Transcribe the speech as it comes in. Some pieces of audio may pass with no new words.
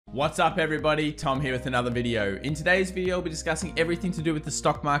What's up everybody, Tom here with another video. In today's video, we'll be discussing everything to do with the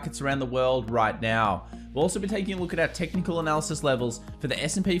stock markets around the world right now. We'll also be taking a look at our technical analysis levels for the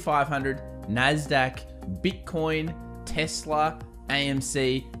S&P 500, Nasdaq, Bitcoin, Tesla,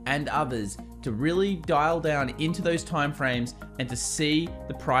 AMC, and others to really dial down into those timeframes and to see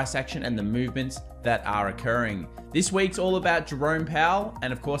the price action and the movements that are occurring. This week's all about Jerome Powell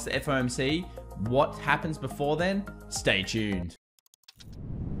and of course the FOMC. What happens before then? Stay tuned.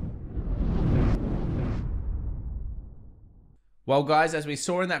 Well guys, as we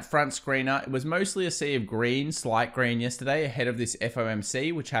saw in that front screener, it was mostly a sea of green, slight green yesterday ahead of this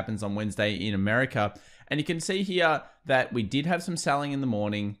FOMC, which happens on Wednesday in America. And you can see here that we did have some selling in the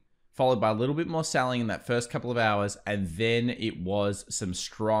morning, followed by a little bit more selling in that first couple of hours, and then it was some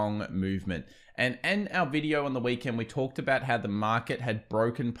strong movement. And in our video on the weekend, we talked about how the market had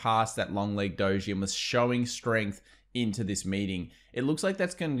broken past that long leg doji and was showing strength into this meeting. It looks like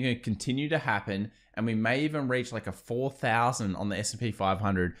that's going to continue to happen, and we may even reach like a 4,000 on the S&P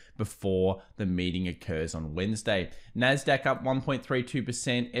 500 before the meeting occurs on Wednesday. Nasdaq up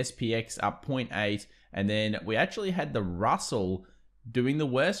 1.32%, SPX up 0.8%, and then we actually had the Russell doing the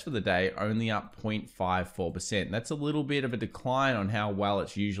worst for the day, only up 0.54%. That's a little bit of a decline on how well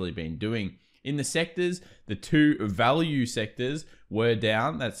it's usually been doing. In the sectors, the two value sectors were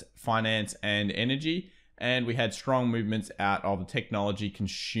down, that's finance and energy, and we had strong movements out of the technology,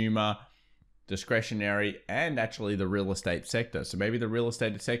 consumer, discretionary, and actually the real estate sector. So maybe the real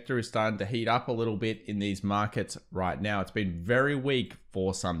estate sector is starting to heat up a little bit in these markets right now. It's been very weak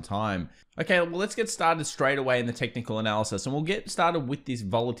for some time. Okay, well, let's get started straight away in the technical analysis, and we'll get started with this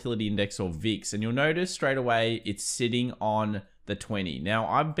volatility index, or VIX, and you'll notice straight away it's sitting on the 20. Now,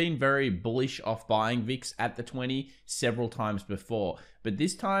 I've been very bullish off buying VIX at the 20 several times before, but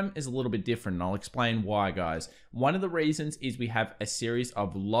this time is a little bit different, and I'll explain why, guys. One of the reasons is we have a series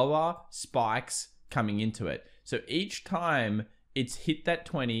of lower spikes coming into it. So each time it's hit that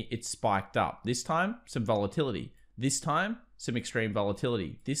 20, it's spiked up. This time, some volatility. This time, some extreme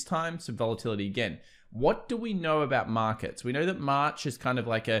volatility. This time, some volatility again. What do we know about markets? We know that March is kind of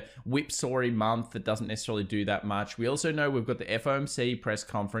like a whipsaw-y month that doesn't necessarily do that much. We also know we've got the FOMC press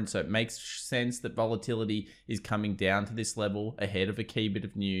conference, so it makes sense that volatility is coming down to this level ahead of a key bit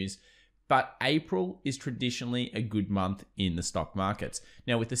of news. But April is traditionally a good month in the stock markets.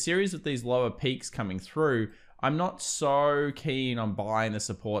 Now, with the series of these lower peaks coming through, I'm not so keen on buying the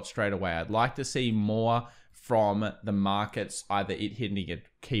support straight away. I'd like to see more from the markets, either it hitting a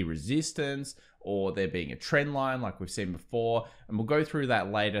key resistance or there being a trend line like we've seen before. And we'll go through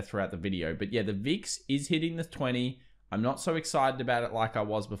that later throughout the video. But yeah, the VIX is hitting the 20. I'm not so excited about it like I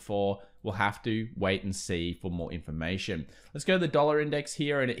was before. We'll have to wait and see for more information. Let's go to the dollar index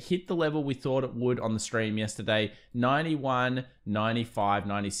here, and it hit the level we thought it would on the stream yesterday. 91, 95,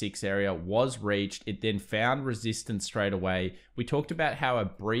 96 area was reached. It then found resistance straight away. We talked about how a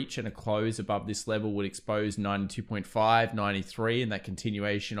breach and a close above this level would expose 92.5, 93, and that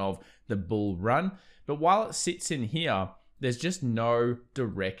continuation of the bull run. But while it sits in here, there's just no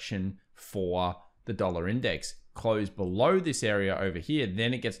direction for the dollar index. Close below this area over here,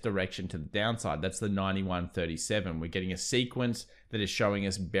 then it gets direction to the downside. That's the 91.37. We're getting a sequence that is showing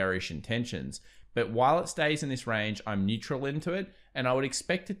us bearish intentions. But while it stays in this range, I'm neutral into it, and I would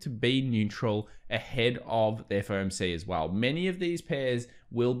expect it to be neutral ahead of the FOMC as well. Many of these pairs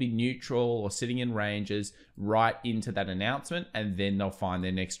will be neutral or sitting in ranges right into that announcement, and then they'll find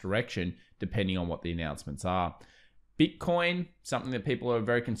their next direction depending on what the announcements are. Bitcoin, something that people are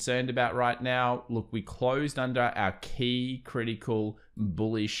very concerned about right now. Look, we closed under our key critical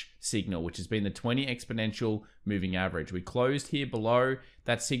bullish signal, which has been the 20 exponential moving average. We closed here below.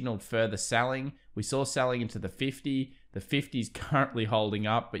 That signaled further selling. We saw selling into the 50. The 50 is currently holding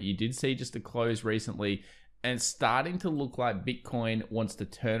up, but you did see just a close recently, and it's starting to look like Bitcoin wants to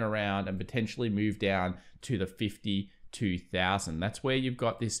turn around and potentially move down to the 52,000. That's where you've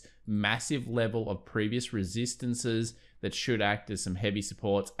got this massive level of previous resistances that should act as some heavy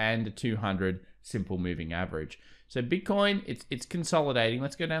supports, and a 200 simple moving average. So Bitcoin, it's consolidating.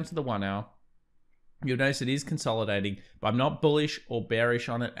 Let's go down to the 1 hour. You'll notice it is consolidating, but I'm not bullish or bearish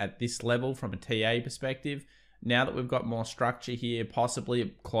on it at this level from a TA perspective. Now that we've got more structure here, possibly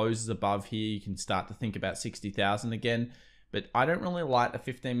it closes above here, you can start to think about 60,000 again. But I don't really like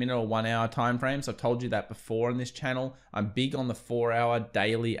the 15-minute or 1 hour time frames. I've told you that before on this channel. I'm big on the 4 hour,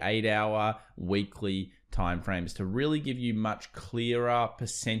 daily, 8 hour, weekly time frames to really give you much clearer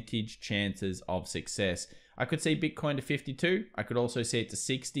percentage chances of success. I could see Bitcoin to 52. I could also see it to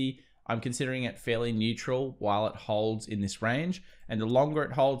 60. I'm considering it fairly neutral while it holds in this range. And the longer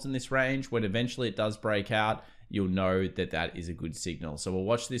it holds in this range, when eventually it does break out, you'll know that that is a good signal. So we'll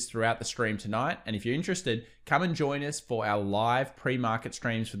watch this throughout the stream tonight. And if you're interested, come and join us for our live pre-market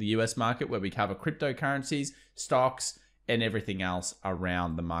streams for the US market, where we cover cryptocurrencies, stocks, and everything else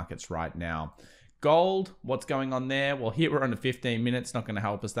around the markets right now. Gold, what's going on there? Well, here we're on the 15 minutes, not going to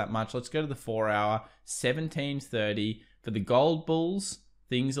help us that much. Let's go to the 4 hour, 1730. For the gold bulls,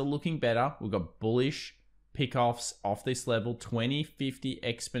 things are looking better. We've got bullish pickoffs off this level, 20-50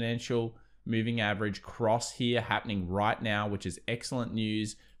 exponential moving average cross here happening right now, which is excellent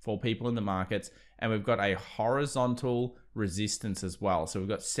news for people in the markets. And we've got a horizontal resistance as well. So we've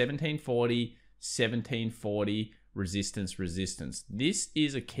got 1740, 1740, resistance. This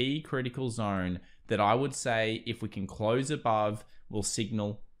is a key critical zone that I would say if we can close above, will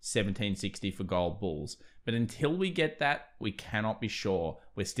signal 1760 for gold bulls. But until we get that, we cannot be sure.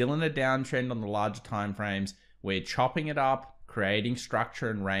 We're still in a downtrend on the larger time frames. We're chopping it up, creating structure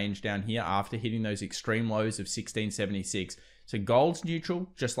and range down here after hitting those extreme lows of 1676. So gold's neutral,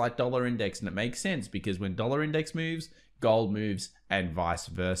 just like dollar index, and it makes sense because when dollar index moves, gold moves, and vice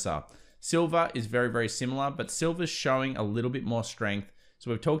versa. Silver is very, very similar, but silver's showing a little bit more strength. So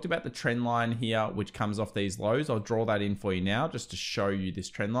we've talked about the trend line here, which comes off these lows. I'll draw that in for you now just to show you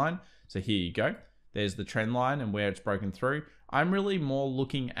this trend line. So here you go. There's the trend line and where it's broken through. I'm really more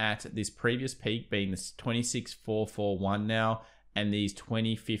looking at this previous peak being this 26,441 now, and these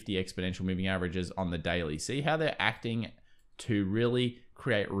 20-50 exponential moving averages on the daily. See how they're acting to really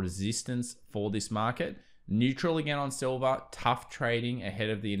create resistance for this market. Neutral again on silver, tough trading ahead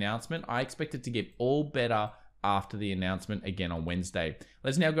of the announcement. I expect it to get all better after the announcement again on Wednesday.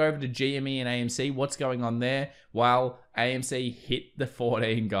 Let's now go over to GME and AMC. What's going on there? Well, AMC hit the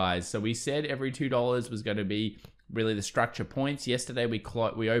 14, guys. So we said every $2 was going to be really the structure points. Yesterday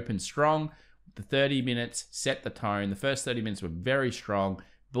we opened strong. The 30 minutes set the tone. The first 30 minutes were very strong.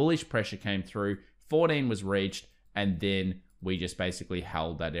 Bullish pressure came through. 14 was reached, and then we just basically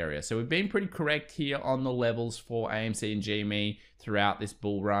held that area. So we've been pretty correct here on the levels for AMC and GME throughout this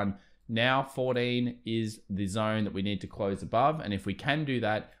bull run. Now 14 is the zone that we need to close above. And if we can do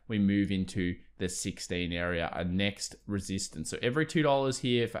that, we move into the 16 area, a next resistance. So every $2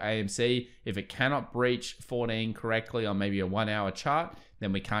 here for AMC, if it cannot breach 14 correctly on maybe a 1 hour chart,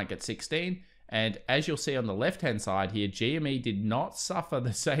 then we can't get 16. And as you'll see on the left-hand side here, GME did not suffer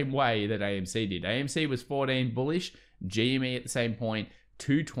the same way that AMC did. AMC was 14 bullish, GME at the same point,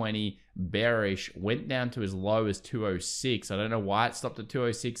 220 bearish, went down to as low as 206. I don't know why it stopped at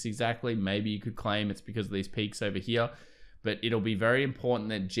 206 exactly. Maybe you could claim it's because of these peaks over here, but it'll be very important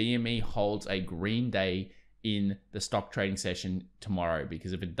that GME holds a green day in the stock trading session tomorrow,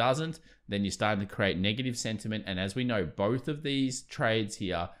 because if it doesn't, then you're starting to create negative sentiment. And as we know, both of these trades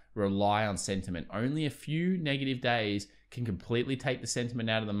here rely on sentiment. Only a few negative days can completely take the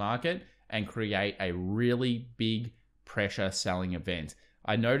sentiment out of the market and create a really big pressure selling event.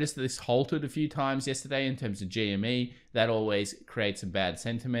 I noticed this halted a few times yesterday in terms of GME. That always creates some bad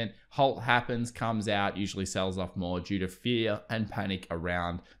sentiment. Halt happens, comes out, usually sells off more due to fear and panic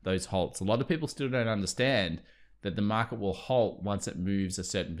around those halts. A lot of people still don't understand that the market will halt once it moves a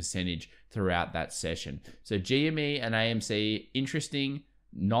certain percentage throughout that session. So GME and AMC, interesting,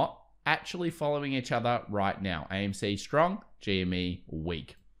 not actually following each other right now. AMC strong, GME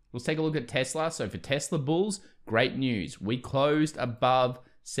weak. Let's take a look at Tesla. So for Tesla bulls, great news. We closed above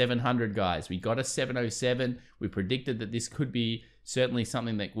 700, guys. We got a 707. We predicted that this could be certainly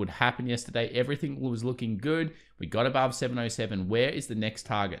something that would happen yesterday. Everything was looking good. We got above 707. Where is the next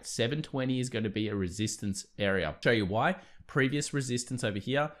target? 720 is going to be a resistance area. I'll show you why. Previous resistance over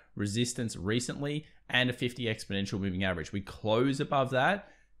here, resistance recently, and a 50 exponential moving average. We close above that.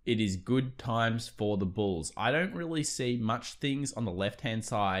 It is good times for the bulls. I don't really see much things on the left-hand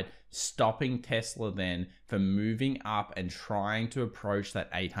side stopping Tesla then from moving up and trying to approach that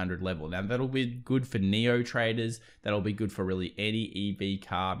 800 level. Now, that'll be good for neo traders. That'll be good for really any EV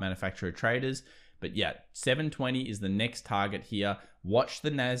car manufacturer traders. But yeah, 720 is the next target here. Watch the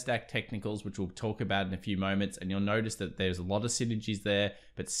Nasdaq technicals, which we'll talk about in a few moments, and you'll notice that there's a lot of synergies there.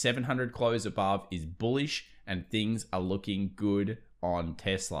 But 700 close above is bullish, and things are looking good on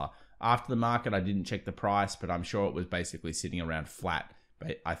Tesla. After the market, I didn't check the price, but I'm sure it was basically sitting around flat,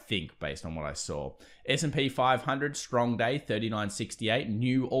 I think, based on what I saw. S&P 500, strong day, 39.68,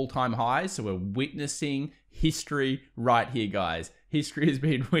 new all-time highs. So we're witnessing history right here, guys. History has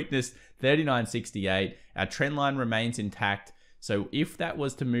been witnessed, 39.68. Our trend line remains intact. So if that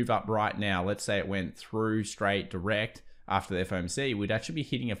was to move up right now, let's say it went through straight direct after the FOMC, we'd actually be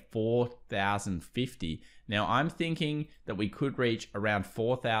hitting a 4,050. Now, I'm thinking that we could reach around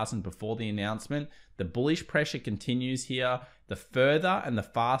 4,000 before the announcement. The bullish pressure continues here. The further and the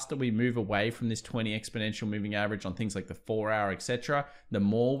faster we move away from this 20 exponential moving average on things like the 4-hour, etc., the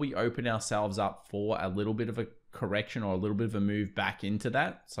more we open ourselves up for a little bit of a correction or a little bit of a move back into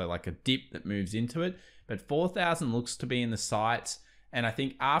that. So like a dip that moves into it. But 4,000 looks to be in the sights. And I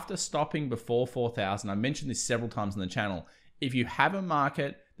think after stopping before 4,000, I mentioned this several times on the channel, if you have a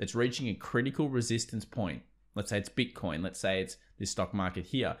market that's reaching a critical resistance point, let's say it's Bitcoin, let's say it's this stock market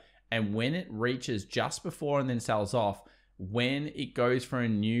here, and when it reaches just before and then sells off, when it goes for a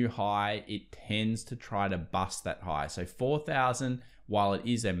new high, it tends to try to bust that high. So 4,000, while it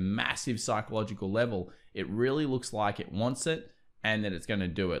is a massive psychological level, it really looks like it wants it and that it's going to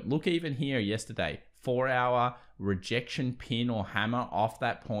do it. Look, even here yesterday, 4-hour rejection pin or hammer off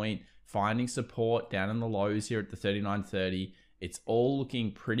that point, finding support down in the lows here at the 39.30. It's all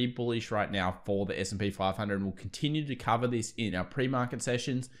looking pretty bullish right now for the S&P 500. We'll continue to cover this in our pre-market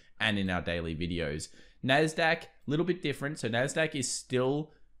sessions and in our daily videos. Nasdaq, a little bit different. So Nasdaq is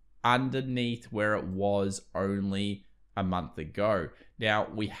still underneath where it was only a month ago. Now,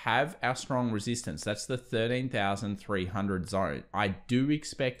 we have our strong resistance. That's the 13,300 zone. I do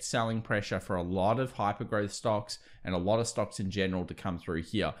expect selling pressure for a lot of hypergrowth stocks and a lot of stocks in general to come through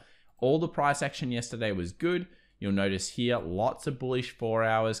here. All the price action yesterday was good. You'll notice here, lots of bullish 4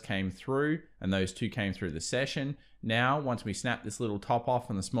 hours came through, and those two came through the session. Now, once we snap this little top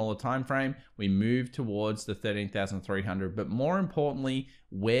off on the smaller time frame, we move towards the 13,300. But more importantly,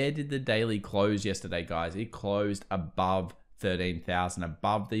 where did the daily close yesterday, guys? It closed above 13,000,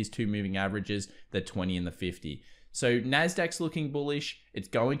 above these two moving averages, the 20 and the 50. So Nasdaq's looking bullish. It's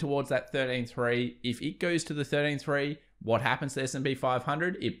going towards that 13.3. If it goes to the 13.3, what happens to the S&P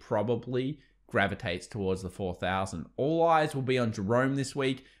 500? It probably gravitates towards the 4,000. All eyes will be on Jerome this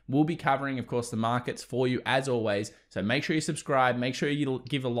week. We'll be covering, of course, the markets for you as always. So make sure you subscribe. Make sure you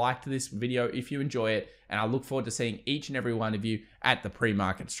give a like to this video if you enjoy it. And I look forward to seeing each and every one of you at the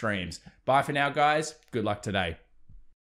pre-market streams. Bye for now, guys. Good luck today.